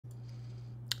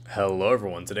Hello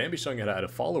everyone, today I'm be showing you how to add a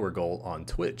follower goal on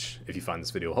Twitch. If you find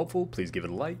this video helpful, please give it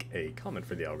a like, a comment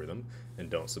for the algorithm, and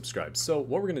don't subscribe. So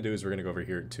what we're going to do is we're going to go over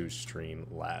here to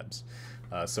Streamlabs.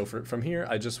 From here,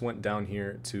 I just went down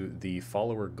here to the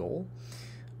follower goal,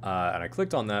 and I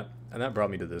clicked on that, and that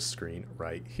brought me to this screen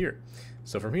right here.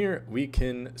 So from here, we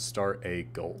can start a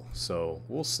goal. So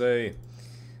we'll say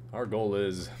our goal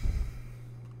is,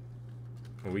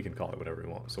 well, we can call it whatever we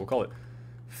want. So we'll call it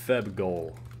Feb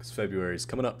goal, because February is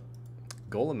coming up.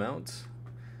 Goal amount,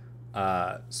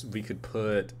 so we could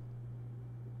put,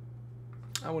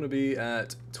 I want to be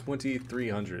at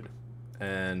 2,300,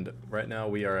 and right now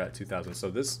we are at 2,000.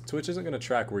 So this Twitch isn't going to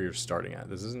track where you're starting at.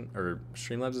 This isn't, or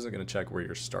Streamlabs isn't going to check where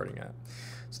you're starting at.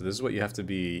 So this is what you have to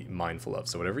be mindful of.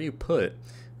 So whatever you put,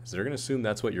 is they're going to assume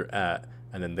that's what you're at,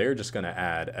 and then they're just going to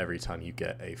add every time you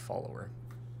get a follower.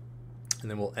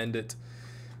 And then we'll end it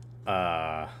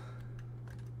on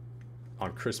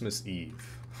Christmas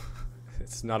Eve.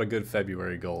 It's not a good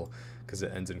February goal because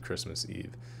it ends in Christmas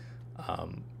Eve.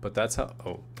 But that's how,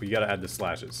 oh, we got to add the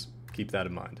slashes. Keep that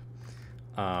in mind.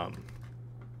 I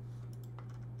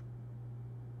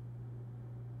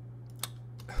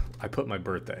put my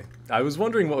birthday. I was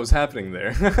wondering what was happening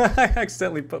there. I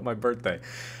accidentally put my birthday.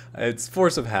 It's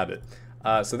force of habit.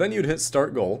 So then you'd hit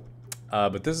start goal.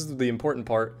 But this is the important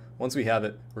part. Once we have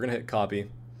it, we're going to hit copy.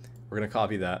 We're going to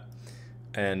copy that.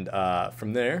 And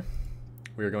from there,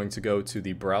 we are going to go to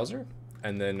the browser,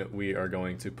 and then we are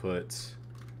going to put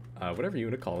whatever you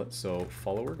want to call it. So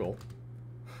follower goal,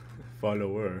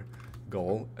 follower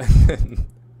goal, and then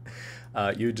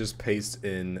you just paste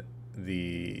in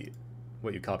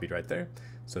what you copied right there.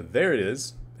 So there it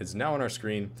is. It's now on our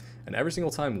screen, and every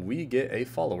single time we get a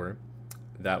follower,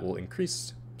 that will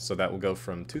increase. So that will go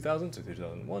from 2,000 to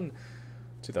 2001.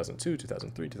 2002,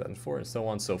 2003, 2004, and so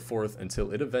on and so forth until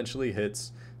it eventually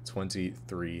hits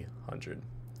 2,300.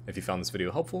 If you found this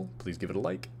video helpful, please give it a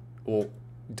like. Well,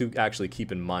 do actually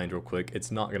keep in mind real quick, it's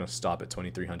not going to stop at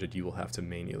 2,300. You will have to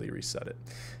manually reset it.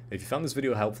 If you found this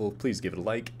video helpful, please give it a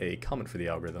like, a comment for the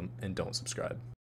algorithm, and don't subscribe.